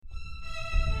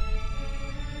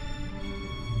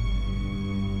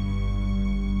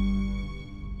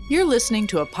You're listening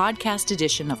to a podcast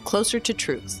edition of Closer to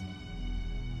Truth.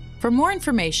 For more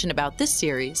information about this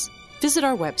series, visit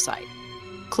our website,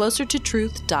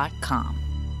 closertotruth.com.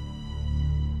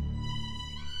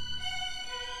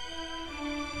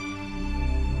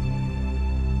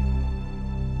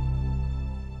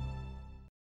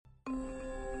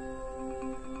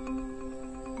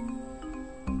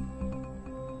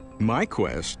 My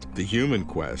quest, the human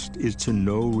quest, is to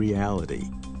know reality.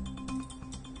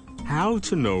 How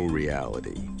to know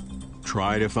reality?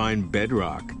 Try to find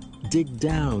bedrock, dig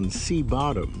down, see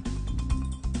bottom.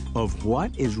 Of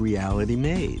what is reality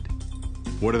made?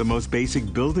 What are the most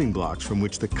basic building blocks from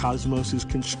which the cosmos is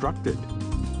constructed?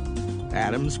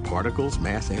 Atoms, particles,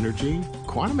 mass, energy,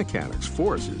 quantum mechanics,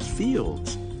 forces,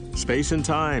 fields, space and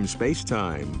time,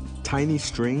 space-time, tiny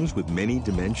strings with many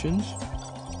dimensions?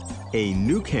 A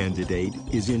new candidate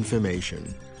is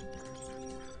information.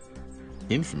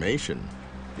 Information?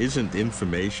 Isn't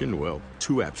information, well,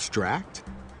 too abstract?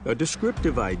 A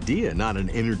descriptive idea, not an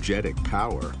energetic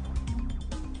power.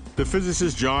 The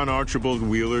physicist John Archibald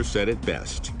Wheeler said it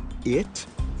best. It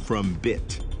from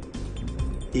bit.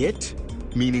 It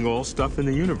meaning all stuff in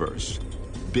the universe.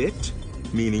 Bit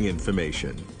meaning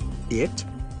information. It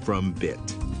from bit.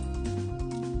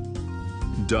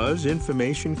 Does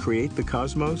information create the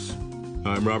cosmos?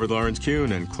 I'm Robert Lawrence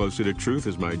Kuhn, and Closer to Truth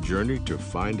is my journey to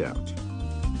find out.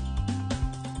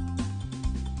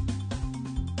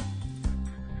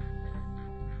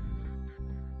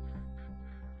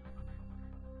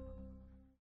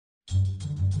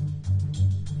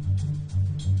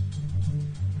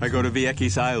 I go to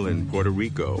Vieques Island, Puerto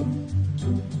Rico.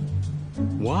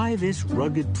 Why this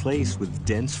rugged place with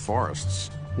dense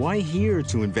forests? Why here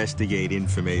to investigate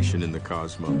information in the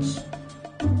cosmos?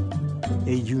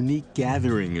 A unique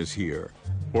gathering is here,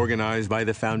 organized by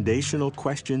the Foundational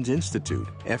Questions Institute,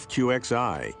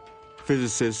 FQXI,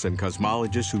 physicists and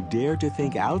cosmologists who dare to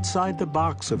think outside the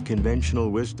box of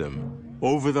conventional wisdom,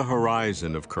 over the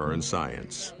horizon of current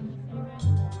science.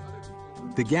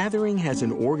 The gathering has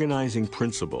an organizing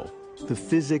principle, the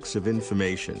physics of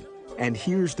information. And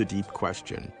here's the deep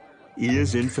question.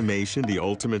 Is information the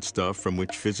ultimate stuff from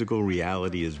which physical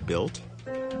reality is built?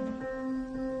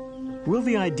 Will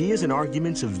the ideas and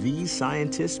arguments of these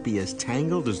scientists be as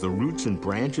tangled as the roots and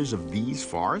branches of these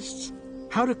forests?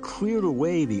 How to clear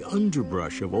away the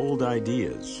underbrush of old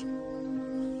ideas?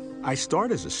 I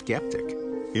start as a skeptic.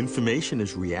 Information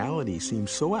as reality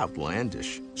seems so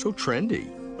outlandish, so trendy.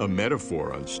 A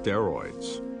metaphor on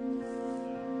steroids.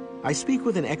 I speak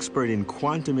with an expert in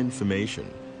quantum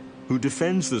information who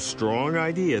defends the strong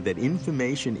idea that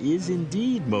information is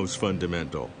indeed most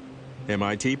fundamental.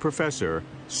 MIT professor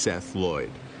Seth Lloyd.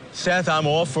 Seth, I'm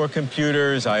all for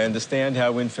computers. I understand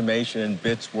how information and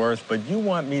bits work, but you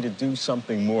want me to do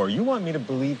something more. You want me to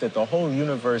believe that the whole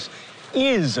universe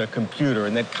is a computer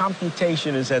and that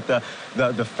computation is at the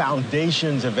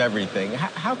foundations of everything.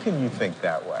 How can you think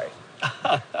that way?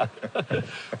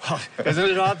 Well, isn't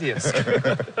it obvious?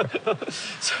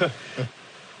 So,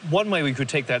 one way we could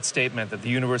take that statement that the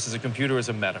universe is a computer is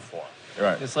a metaphor.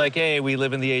 Right. It's like, hey, we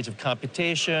live in the age of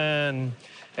computation,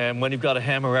 and when you've got a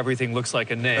hammer, everything looks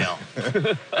like a nail.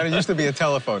 And it used to be a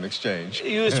telephone exchange. It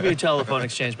used to be a telephone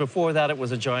exchange. Before that, it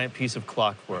was a giant piece of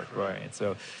clockwork, right?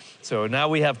 So now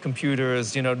we have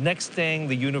computers. You know, next thing,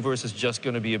 the universe is just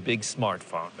going to be a big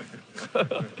smartphone.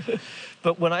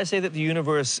 But when I say that the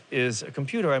universe is a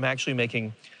computer, I'm actually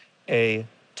making a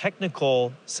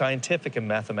technical, scientific, and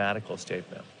mathematical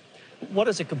statement. What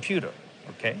is a computer?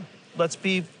 Okay, let's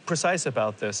be precise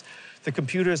about this. The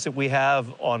computers that we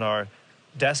have on our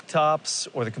desktops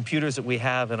or the computers that we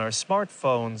have in our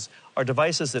smartphones are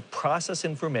devices that process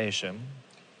information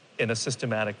in a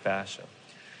systematic fashion.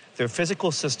 They're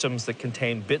physical systems that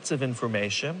contain bits of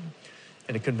information.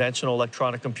 In a conventional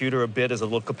electronic computer, a bit is a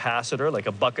little capacitor, like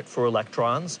a bucket for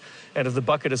electrons. And if the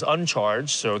bucket is uncharged,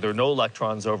 so there are no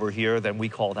electrons over here, then we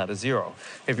call that a zero.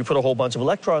 If you put a whole bunch of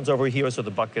electrons over here, so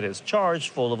the bucket is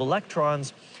charged, full of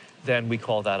electrons, then we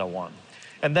call that a one.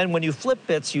 And then when you flip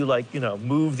bits, you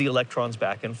move the electrons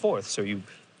back and forth. So you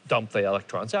dump the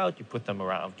electrons out, you put them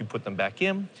around, you put them back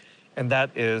in, and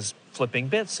that is flipping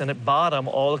bits. And at bottom,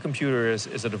 all a computer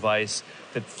is a device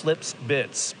that flips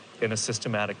bits in a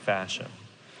systematic fashion.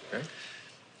 Okay.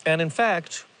 And in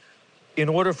fact, in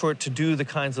order for it to do the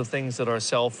kinds of things that our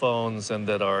cell phones and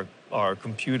that our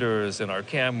computers and our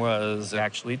cameras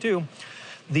actually do,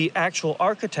 the actual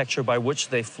architecture by which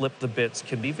they flip the bits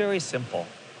can be very simple.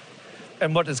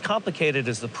 And what is complicated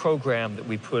is the program that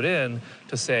we put in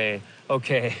to say,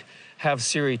 okay, have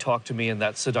Siri talk to me in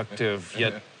that seductive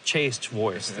yet chaste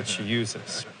voice that she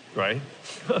uses, right?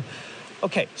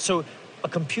 Okay, so a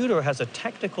computer has a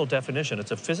technical definition.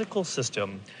 It's a physical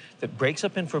system that breaks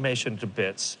up information into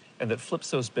bits and that flips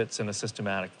those bits in a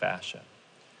systematic fashion.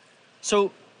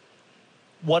 So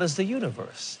what is the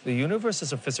universe? The universe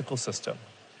is a physical system.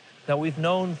 Now, we've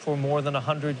known for more than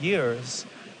 100 years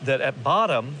that at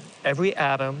bottom, every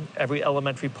atom, every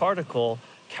elementary particle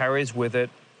carries with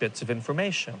it bits of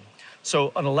information.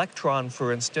 So an electron,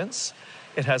 for instance,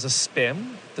 it has a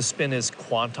spin. The spin is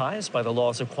quantized by the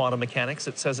laws of quantum mechanics.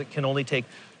 It says it can only take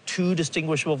two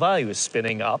distinguishable values,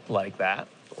 spinning up like that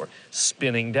or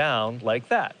spinning down like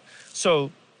that.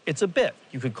 So it's a bit.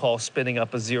 You could call spinning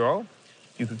up a 0.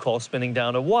 You could call spinning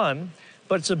down a 1.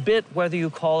 But it's a bit whether you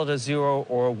call it a 0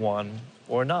 or a 1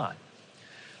 or not.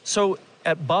 So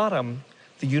at bottom,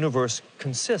 the universe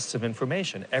consists of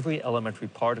information. Every elementary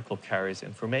particle carries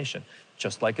information,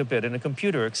 just like a bit in a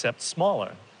computer, except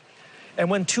smaller. And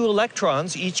when two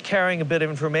electrons, each carrying a bit of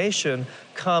information,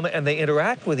 come and they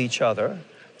interact with each other,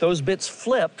 those bits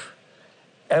flip,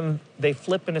 and they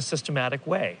flip in a systematic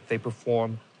way. They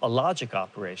perform a logic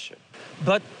operation.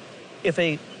 But if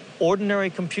an ordinary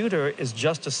computer is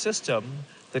just a system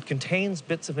that contains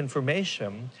bits of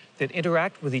information that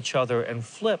interact with each other and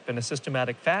flip in a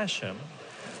systematic fashion,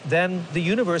 then the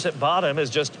universe at bottom is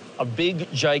just a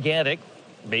big, gigantic,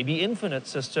 maybe infinite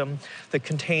system that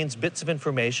contains bits of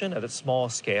information at its small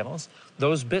scales.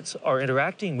 Those bits are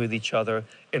interacting with each other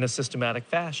in a systematic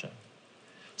fashion.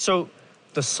 So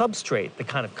the substrate, the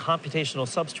kind of computational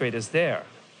substrate, is there.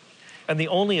 And the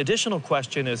only additional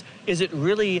question is it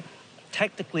really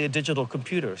technically a digital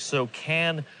computer? So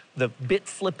can the bit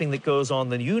flipping that goes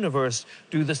on in the universe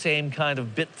do the same kind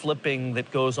of bit flipping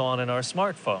that goes on in our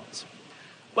smartphones?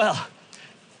 Well,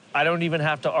 I don't even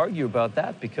have to argue about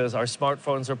that because our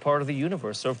smartphones are part of the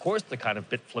universe. So of course the kind of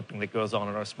bit flipping that goes on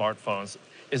in our smartphones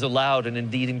is allowed and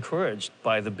indeed encouraged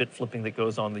by the bit flipping that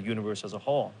goes on in the universe as a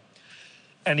whole.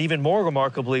 And even more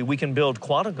remarkably, we can build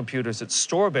quantum computers that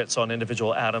store bits on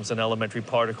individual atoms and elementary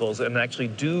particles and actually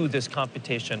do this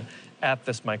computation at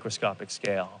this microscopic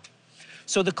scale.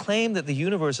 So the claim that the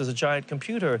universe is a giant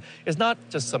computer is not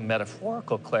just some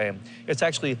metaphorical claim. It's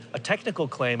actually a technical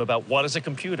claim about what is a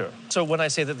computer. So when I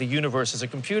say that the universe is a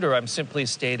computer, I'm simply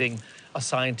stating a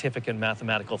scientific and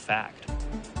mathematical fact.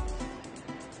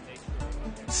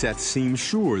 Seth seems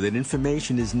sure that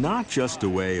information is not just a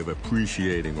way of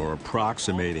appreciating or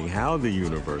approximating how the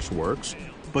universe works,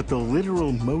 but the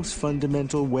literal most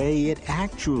fundamental way it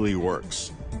actually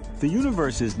works. The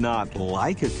universe is not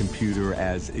like a computer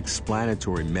as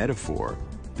explanatory metaphor.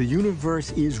 The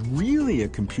universe is really a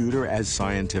computer as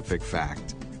scientific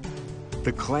fact.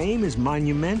 The claim is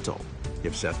monumental.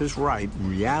 If Seth is right,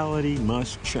 reality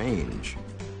must change.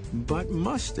 But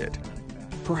must it?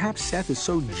 Perhaps Seth is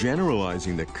so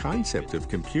generalizing the concept of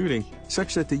computing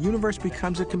such that the universe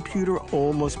becomes a computer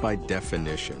almost by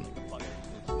definition.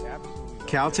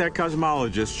 Caltech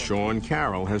cosmologist Sean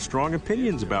Carroll has strong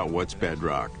opinions about what's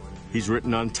bedrock. He's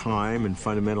written on time and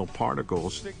fundamental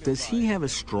particles. Does he have a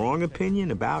strong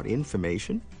opinion about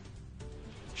information?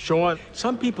 Sean,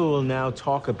 some people will now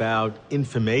talk about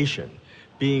information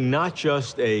being not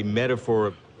just a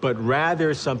metaphor, but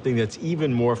rather something that's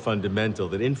even more fundamental,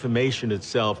 that information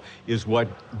itself is what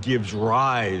gives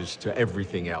rise to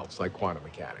everything else, like quantum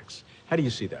mechanics. How do you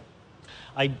see that?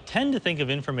 I tend to think of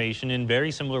information in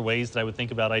very similar ways that I would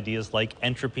think about ideas like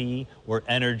entropy or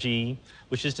energy,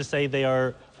 which is to say they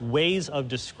are ways of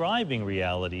describing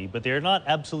reality, but they are not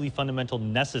absolutely fundamental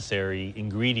necessary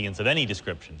ingredients of any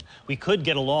description. We could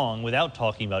get along without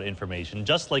talking about information,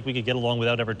 just like we could get along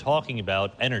without ever talking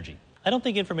about energy. I don't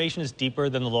think information is deeper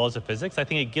than the laws of physics. I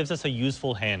think it gives us a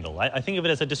useful handle. I think of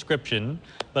it as a description,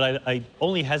 but I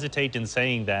only hesitate in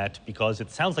saying that because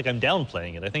it sounds like I'm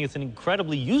downplaying it. I think it's an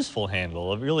incredibly useful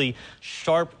handle, a really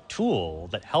sharp tool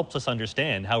that helps us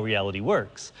understand how reality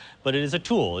works. But it is a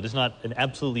tool. It is not an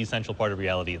absolutely essential part of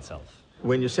reality itself.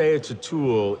 When you say it's a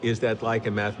tool, is that like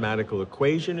a mathematical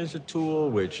equation is a tool,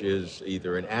 which is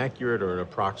either an accurate or an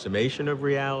approximation of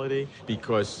reality?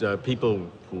 Because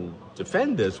people who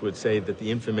defend this would say that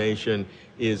the information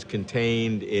is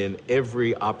contained in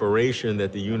every operation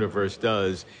that the universe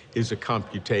does is a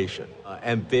computation.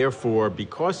 And therefore,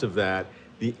 because of that,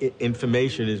 the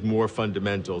information is more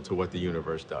fundamental to what the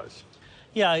universe does.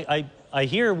 Yeah, I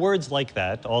hear words like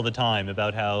that all the time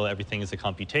about how everything is a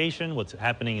computation, what's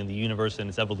happening in the universe and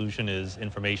its evolution is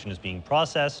information is being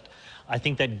processed. I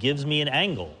think that gives me an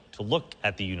angle to look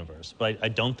at the universe, but I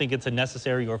don't think it's a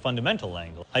necessary or fundamental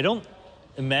angle. I don't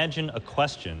imagine a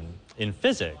question in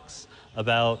physics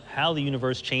about how the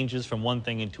universe changes from one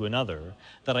thing into another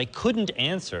that I couldn't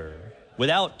answer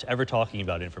without ever talking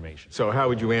about information. So how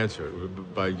would you answer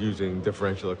it? By using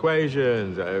differential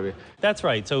equations? That's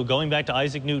right. So going back to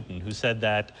Isaac Newton, who said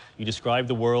that you describe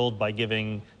the world by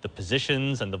giving the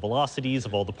positions and the velocities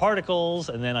of all the particles,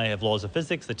 and then I have laws of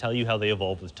physics that tell you how they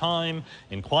evolve with time.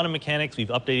 In quantum mechanics, we've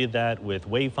updated that with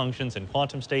wave functions and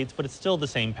quantum states, but it's still the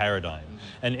same paradigm.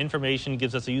 And information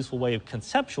gives us a useful way of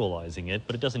conceptualizing it,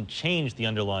 but it doesn't change the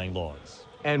underlying laws.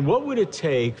 And what would it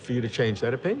take for you to change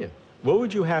that opinion? What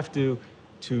would you have to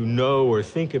know or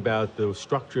think about the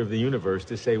structure of the universe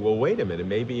to say, well, wait a minute,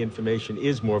 maybe information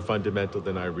is more fundamental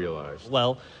than I realized?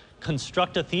 Well,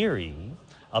 construct a theory,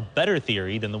 a better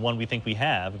theory than the one we think we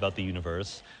have about the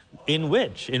universe, in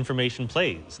which information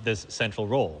plays this central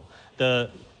role. The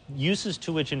uses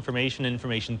to which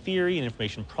information theory and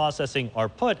information processing are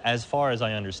put, as far as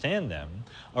I understand them,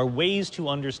 are ways to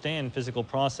understand physical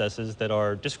processes that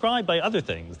are described by other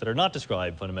things that are not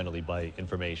described fundamentally by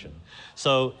information.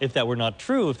 So if that were not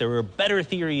true, if there were a better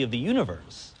theory of the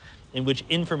universe in which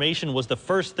information was the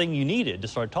first thing you needed to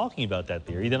start talking about that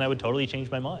theory, then I would totally change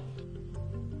my mind.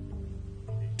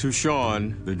 To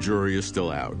Sean, the jury is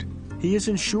still out. He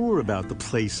isn't sure about the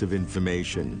place of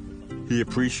information. He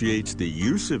appreciates the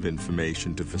use of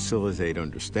information to facilitate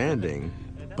understanding,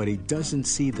 but he doesn't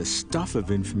see the stuff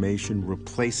of information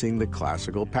replacing the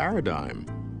classical paradigm.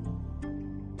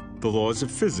 The laws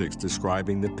of physics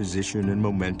describing the position and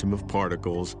momentum of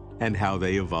particles and how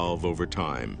they evolve over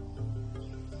time.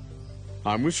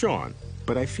 I'm with Sean,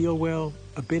 but I feel, well,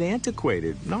 a bit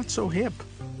antiquated, not so hip.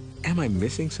 Am I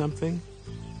missing something?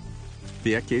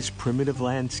 Vieque's primitive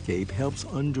landscape helps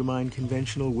undermine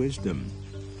conventional wisdom.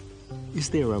 Is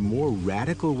there a more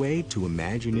radical way to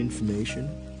imagine information?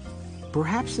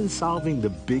 Perhaps in solving the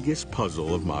biggest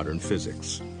puzzle of modern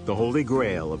physics, the holy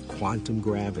grail of quantum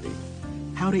gravity.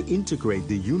 How to integrate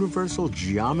the universal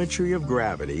geometry of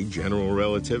gravity, general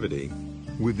relativity,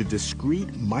 with the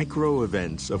discrete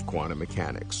micro-events of quantum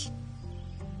mechanics.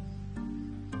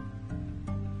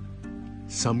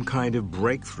 Some kind of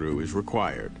breakthrough is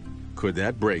required. Could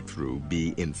that breakthrough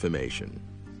be information?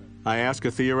 I ask a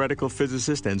theoretical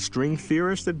physicist and string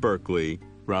theorist at Berkeley,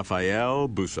 Raphael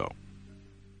Busso.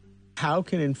 How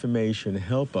can information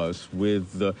help us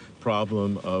with the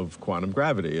problem of quantum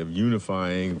gravity, of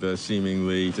unifying the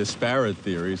seemingly disparate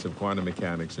theories of quantum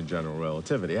mechanics and general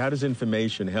relativity? How does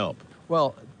information help?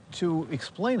 Well, to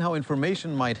explain how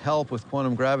information might help with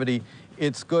quantum gravity,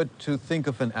 it's good to think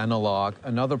of an analog,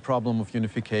 another problem of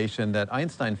unification that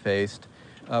Einstein faced,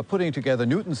 putting together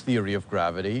Newton's theory of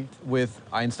gravity with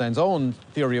Einstein's own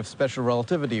theory of special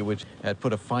relativity, which had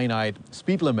put a finite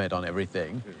speed limit on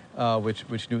everything,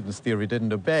 which Newton's theory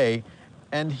didn't obey.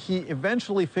 And he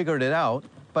eventually figured it out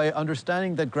by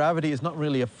understanding that gravity is not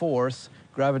really a force,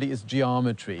 gravity is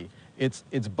geometry.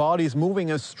 It's bodies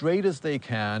moving as straight as they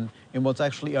can in what's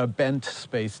actually a bent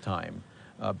space-time,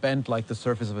 bent like the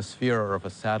surface of a sphere or of a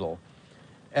saddle.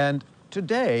 And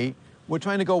today, we're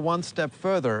trying to go one step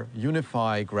further,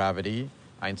 unify gravity,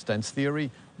 Einstein's theory,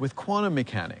 with quantum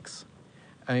mechanics.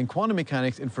 And in quantum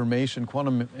mechanics,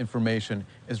 quantum information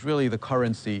is really the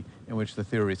currency in which the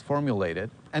theory is formulated.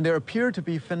 And there appear to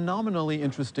be phenomenally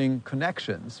interesting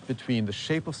connections between the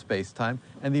shape of space-time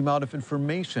and the amount of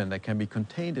information that can be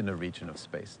contained in a region of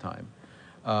space-time.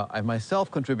 I myself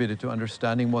contributed to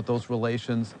understanding what those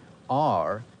relations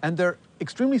are, and they're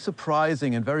extremely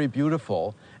surprising and very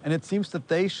beautiful, and it seems that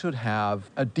they should have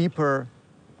a deeper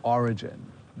origin,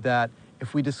 that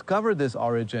if we discover this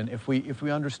origin, if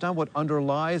we understand what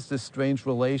underlies this strange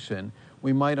relation,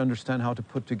 we might understand how to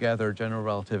put together general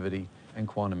relativity and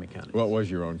quantum mechanics. What was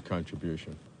your own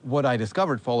contribution? What I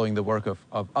discovered following the work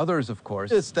of others, of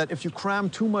course, is that if you cram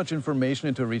too much information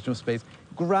into a region of space,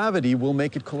 gravity will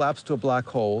make it collapse to a black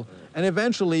hole. And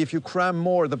eventually, if you cram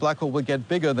more, the black hole will get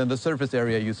bigger than the surface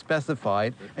area you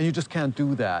specified, and you just can't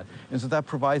do that. And so that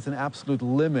provides an absolute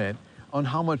limit on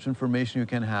how much information you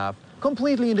can have,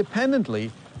 completely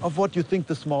independently of what you think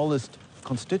the smallest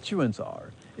constituents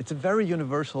are. It's a very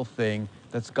universal thing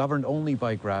that's governed only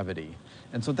by gravity.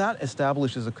 And so that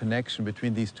establishes a connection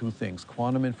between these two things,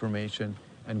 quantum information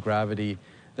and gravity,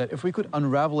 that if we could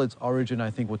unravel its origin, I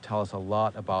think would tell us a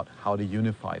lot about how to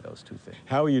unify those two things.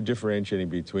 How are you differentiating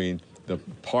between the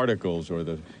particles or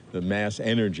the mass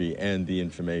energy and the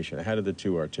information? How do the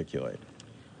two articulate?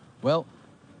 Well,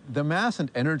 the mass and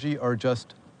energy are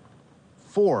just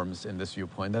forms in this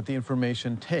viewpoint that the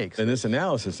information takes. In this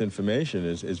analysis, information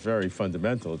is very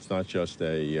fundamental. It's not just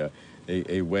a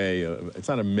way of, it's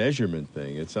not a measurement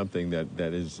thing. It's something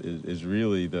that is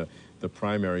really the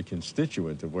primary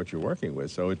constituent of what you're working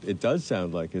with. So it does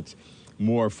sound like it's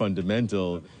more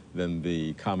fundamental than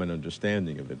the common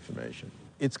understanding of information.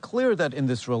 It's clear that in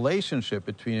this relationship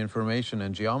between information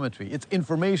and geometry, it's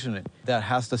information that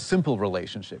has the simple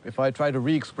relationship. If I try to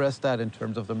re-express that in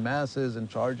terms of the masses and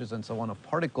charges and so on of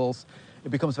particles, it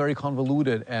becomes very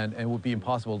convoluted and it would be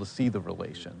impossible to see the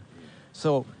relation.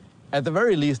 So at the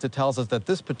very least, it tells us that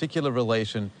this particular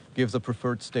relation gives a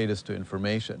preferred status to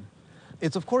information.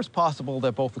 It's of course possible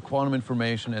that both the quantum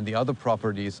information and the other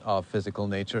properties of physical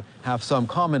nature have some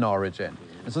common origin.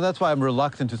 And so that's why I'm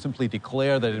reluctant to simply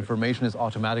declare that information is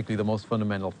automatically the most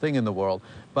fundamental thing in the world.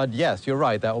 But yes, you're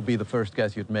right, that will be the first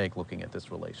guess you'd make looking at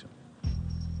this relation.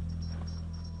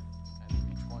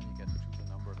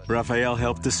 Raphael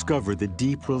helped discover the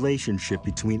deep relationship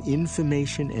between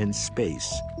information and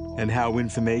space, and how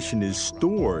information is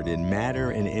stored in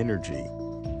matter and energy.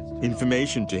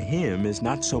 Information to him is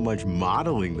not so much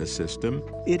modeling the system,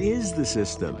 it is the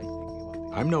system.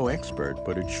 I'm no expert,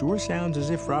 but it sure sounds as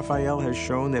if Raphael has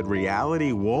shown that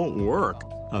reality won't work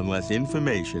unless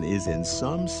information is in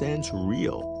some sense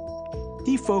real.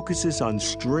 He focuses on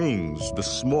strings, the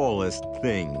smallest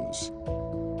things.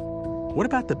 What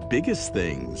about the biggest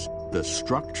things, the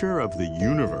structure of the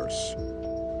universe?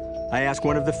 I asked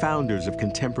one of the founders of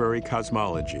contemporary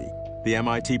cosmology, the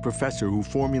MIT professor who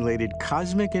formulated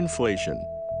cosmic inflation,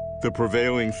 the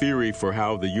prevailing theory for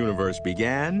how the universe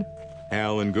began,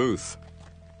 Alan Guth.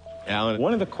 Alan,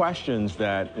 one of the questions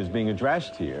that is being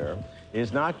addressed here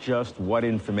is not just what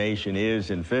information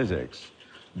is in physics,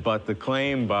 but the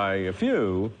claim by a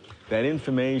few that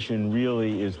information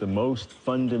really is the most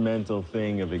fundamental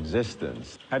thing of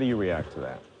existence. How do you react to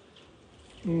that?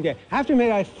 Okay. I have to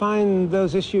admit, I find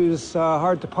those issues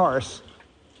hard to parse,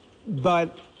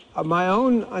 but my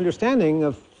own understanding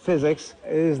of physics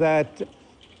is that,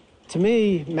 to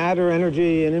me, matter,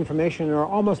 energy, and information are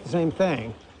almost the same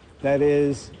thing. That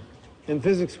is, in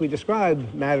physics, we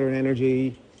describe matter and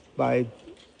energy by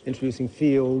introducing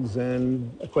fields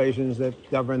and equations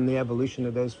that govern the evolution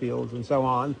of those fields and so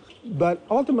on. But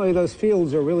ultimately, those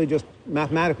fields are really just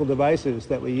mathematical devices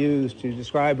that we use to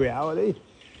describe reality.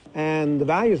 And the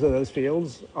values of those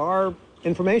fields are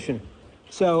information.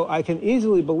 So I can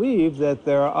easily believe that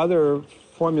there are other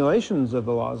formulations of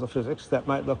the laws of physics that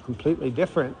might look completely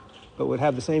different, but would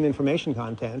have the same information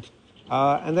content,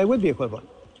 and they would be equivalent.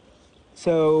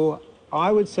 So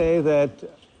I would say that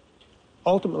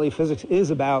ultimately physics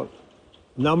is about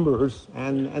numbers,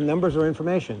 and numbers are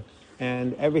information.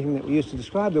 And everything that we use to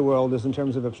describe the world is in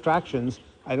terms of abstractions.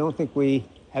 I don't think we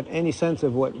have any sense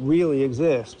of what really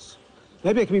exists.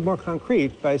 Maybe I can be more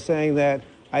concrete by saying that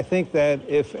I think that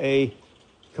if a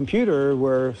computer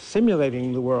were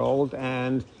simulating the world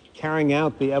and carrying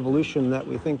out the evolution that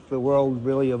we think the world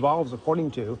really evolves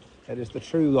according to, that is the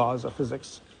true laws of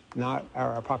physics, not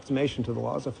our approximation to the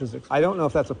laws of physics. I don't know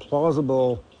if that's a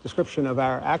plausible description of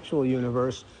our actual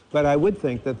universe, but I would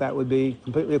think that that would be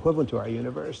completely equivalent to our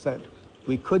universe, that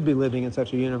we could be living in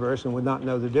such a universe and would not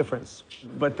know the difference.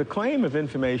 But the claim of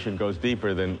information goes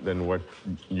deeper than what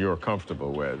you're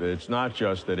comfortable with. It's not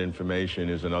just that information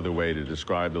is another way to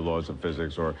describe the laws of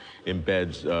physics or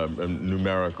embeds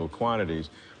numerical quantities,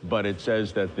 but it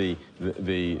says that the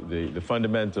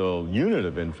fundamental unit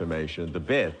of information, the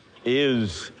bit,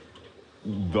 is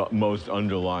the most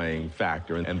underlying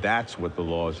factor, and that's what the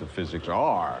laws of physics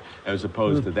are, as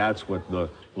opposed to that's what the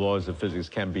laws of physics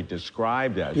can be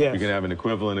described as. Yes. You can have an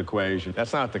equivalent equation.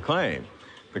 That's not the claim.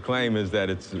 The claim is that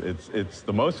it's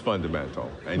the most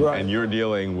fundamental, and, right. and you're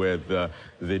dealing with the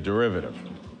derivative.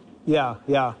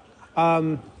 Yeah.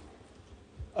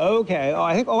 Okay,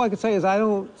 I think all I could say is I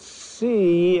don't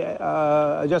see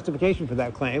a justification for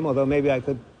that claim, although maybe I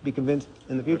could be convinced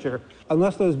in the future.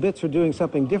 Unless those bits are doing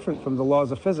something different from the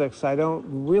laws of physics, I don't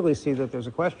really see that there's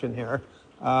a question here.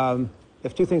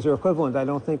 If two things are equivalent, I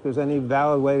don't think there's any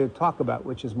valid way to talk about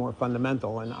which is more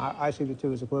fundamental, and I see the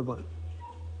two as equivalent.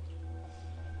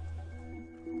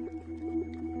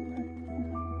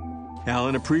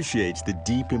 Alan appreciates the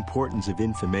deep importance of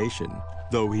information,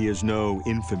 though he is no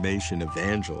information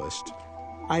evangelist.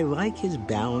 I like his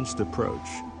balanced approach,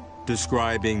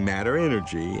 describing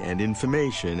matter-energy and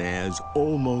information as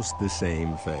almost the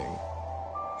same thing.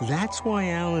 That's why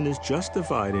Alan is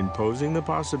justified in posing the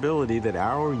possibility that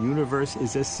our universe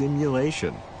is a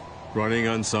simulation, running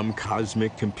on some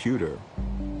cosmic computer.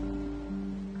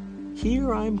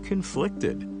 Here I'm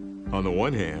conflicted. On the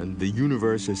one hand, the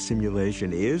universe's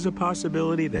simulation is a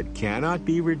possibility that cannot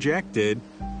be rejected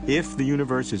if the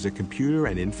universe is a computer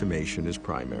and information is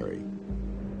primary.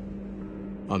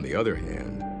 On the other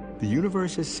hand, the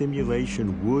universe's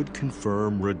simulation would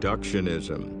confirm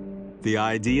reductionism, the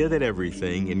idea that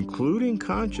everything, including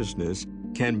consciousness,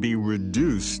 can be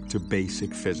reduced to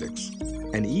basic physics,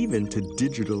 and even to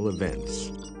digital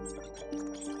events.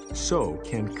 So,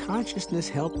 can consciousness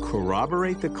help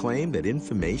corroborate the claim that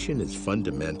information is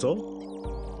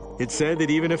fundamental? It's said that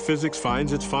even if physics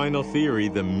finds its final theory,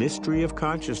 the mystery of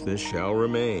consciousness shall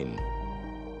remain.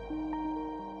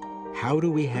 How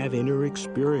do we have inner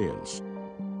experience?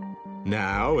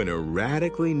 Now, in a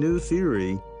radically new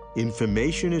theory,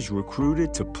 information is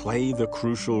recruited to play the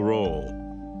crucial role.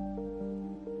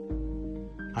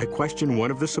 I question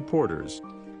one of the supporters,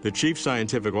 the chief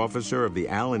scientific officer of the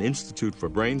Allen Institute for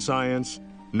Brain Science,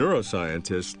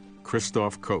 neuroscientist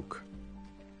Christoph Koch.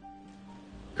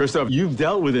 Christoph, you've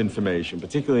dealt with information,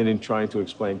 particularly in trying to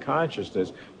explain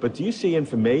consciousness, but do you see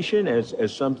information as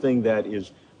something that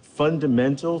is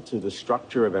fundamental to the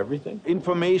structure of everything?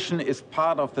 Information is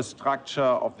part of the structure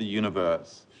of the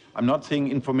universe. I'm not saying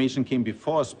information came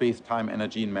before space, time,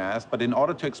 energy, and mass, but in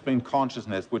order to explain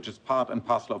consciousness, which is part and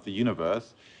parcel of the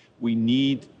universe, we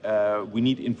need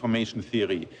information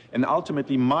theory. And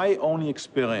ultimately, my only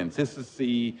experience, this is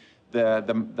the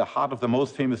heart of the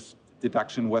most famous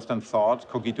deduction in Western thought,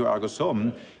 cogito ergo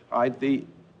sum, right?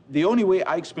 The only way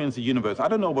I experience the universe, I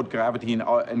don't know about gravity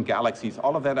and galaxies,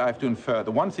 all of that I have to infer.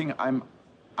 The one thing I'm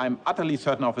utterly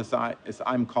certain of is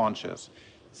I'm conscious.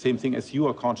 Same thing as you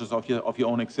are conscious of your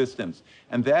own existence.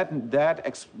 And that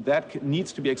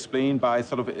needs to be explained by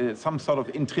some sort of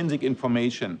intrinsic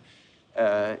information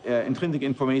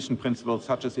principles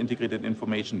such as integrated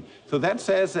information. So that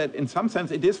says that in some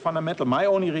sense it is fundamental. My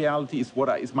only reality is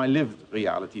is my lived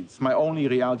reality. It's my only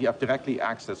reality I've directly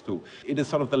access to. It is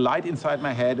sort of the light inside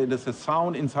my head. It is the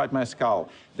sound inside my skull.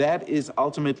 That is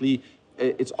ultimately,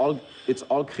 it's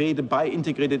all created by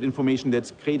integrated information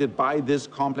that's created by this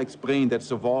complex brain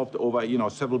that's evolved over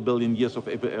several billion years of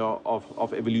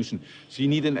evolution. So you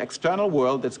need an external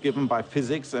world that's given by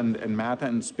physics and matter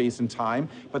and space and time,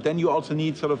 but then you also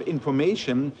need sort of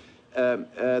information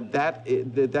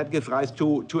that gives rise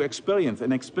to experience.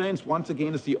 And experience, once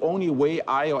again, is the only way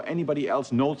I or anybody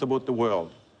else knows about the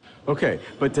world. Okay,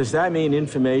 but does that mean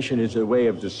information is a way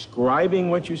of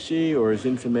describing what you see, or is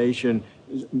information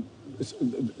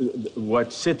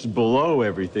what sits below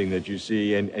everything that you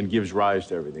see and gives rise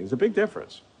to everything? It's a big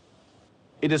difference.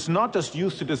 It is not just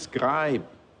used to describe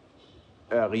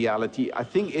reality. I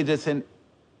think it is an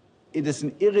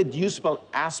irreducible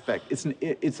aspect. It's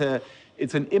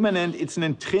an immanent, it's an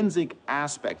intrinsic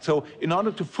aspect. So in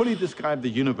order to fully describe the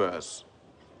universe,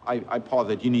 I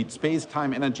posit you need space,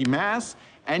 time, energy, mass,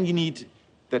 and you need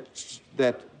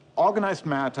that organized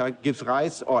matter gives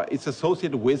rise or is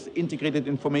associated with integrated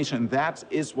information. That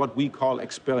is what we call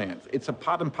experience. It's a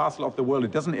part and parcel of the world.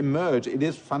 It doesn't emerge. It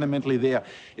is fundamentally there.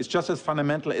 It's just as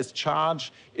fundamental as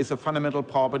charge is a fundamental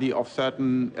property of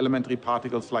certain elementary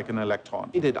particles like an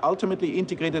electron. Ultimately,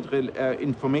 integrated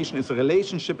information is a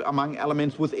relationship among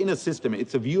elements within a system.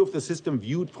 It's a view of the system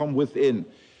viewed from within.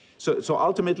 So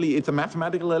ultimately, it's a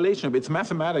mathematical relationship. It's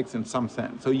mathematics in some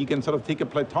sense. So you can sort of take a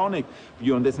Platonic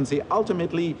view on this and say,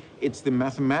 ultimately, it's the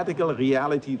mathematical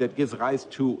reality that gives rise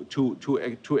to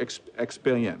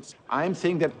experience. I'm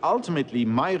saying that ultimately,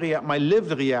 my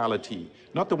lived reality,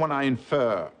 not the one I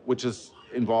infer, which is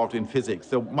involved in physics,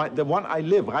 the one I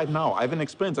live right now, I have an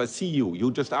experience, I see you.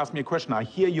 You just asked me a question. I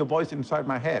hear your voice inside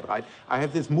my head, right? I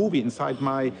have this movie inside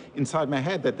my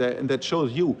head that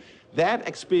shows you. That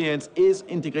experience is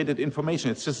integrated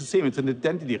information. It's just the same. It's an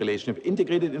identity relationship.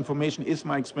 Integrated information is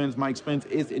my experience. My experience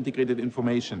is integrated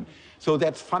information. So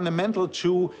that's fundamental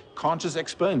to conscious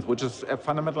experience, which is a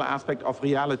fundamental aspect of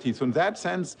reality. So in that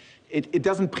sense, it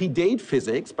doesn't predate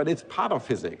physics, but it's part of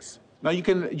physics. Now you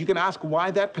can ask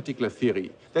why that particular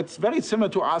theory. That's very similar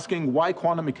to asking why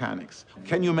quantum mechanics.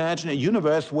 Can you imagine a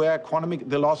universe where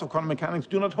the laws of quantum mechanics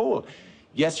do not hold?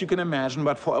 Yes, you can imagine,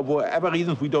 but for whatever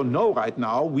reasons we don't know right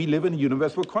now, we live in a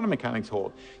universe where quantum mechanics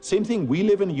hold. Same thing, we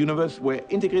live in a universe where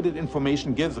integrated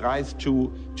information gives rise to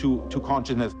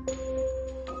consciousness.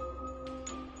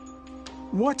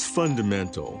 What's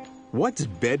fundamental? What's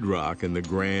bedrock in the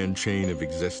grand chain of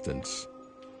existence?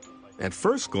 At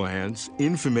first glance,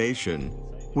 information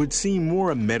would seem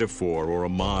more a metaphor or a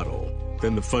model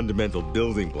than the fundamental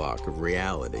building block of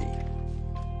reality.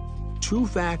 Two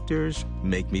factors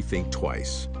make me think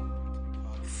twice.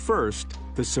 First,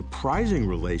 the surprising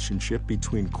relationship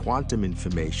between quantum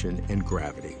information and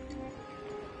gravity.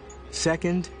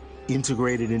 Second,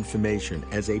 integrated information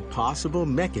as a possible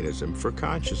mechanism for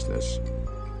consciousness.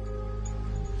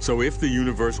 So if the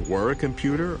universe were a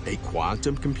computer, a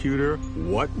quantum computer,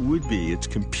 what would be its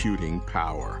computing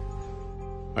power?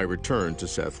 I return to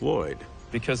Seth Lloyd.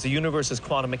 Because the universe is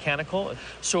quantum mechanical,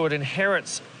 so it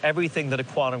inherits everything that a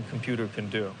quantum computer can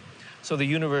do. So the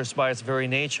universe, by its very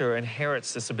nature,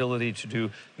 inherits this ability to do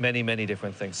many, many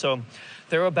different things. So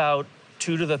there are about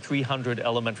 2 to the 300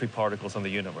 elementary particles in the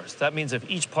universe. That means if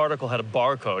each particle had a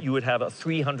barcode, you would have a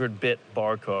 300-bit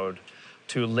barcode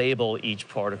to label each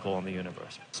particle in the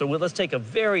universe. So let's take a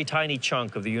very tiny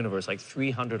chunk of the universe, like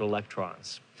 300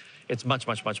 electrons. It's much,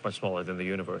 much, much, much smaller than the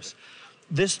universe.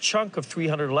 This chunk of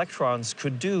 300 electrons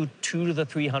could do 2 to the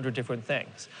 300 different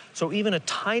things. So even a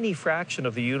tiny fraction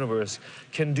of the universe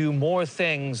can do more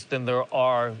things than there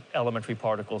are elementary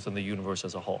particles in the universe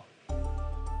as a whole.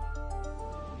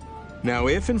 Now,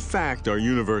 if in fact our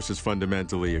universe is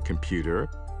fundamentally a computer,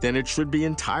 then it should be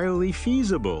entirely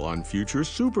feasible on future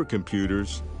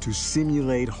supercomputers to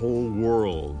simulate whole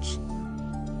worlds.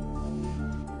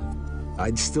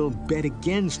 I'd still bet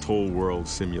against whole world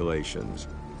simulations.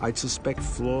 I'd suspect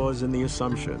flaws in the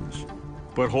assumptions.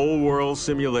 But whole world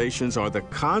simulations are the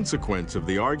consequence of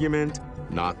the argument,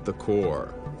 not the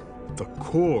core. The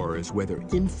core is whether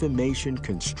information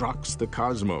constructs the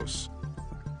cosmos,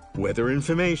 whether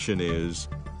information is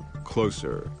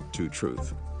closer to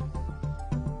truth.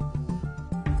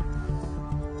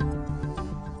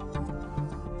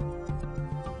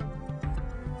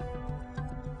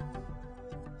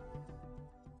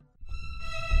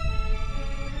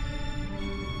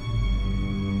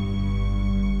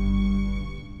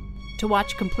 To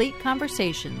watch complete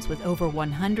conversations with over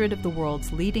 100 of the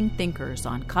world's leading thinkers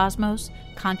on cosmos,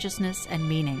 consciousness, and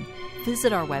meaning,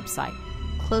 visit our website,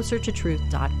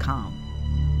 closertotruth.com.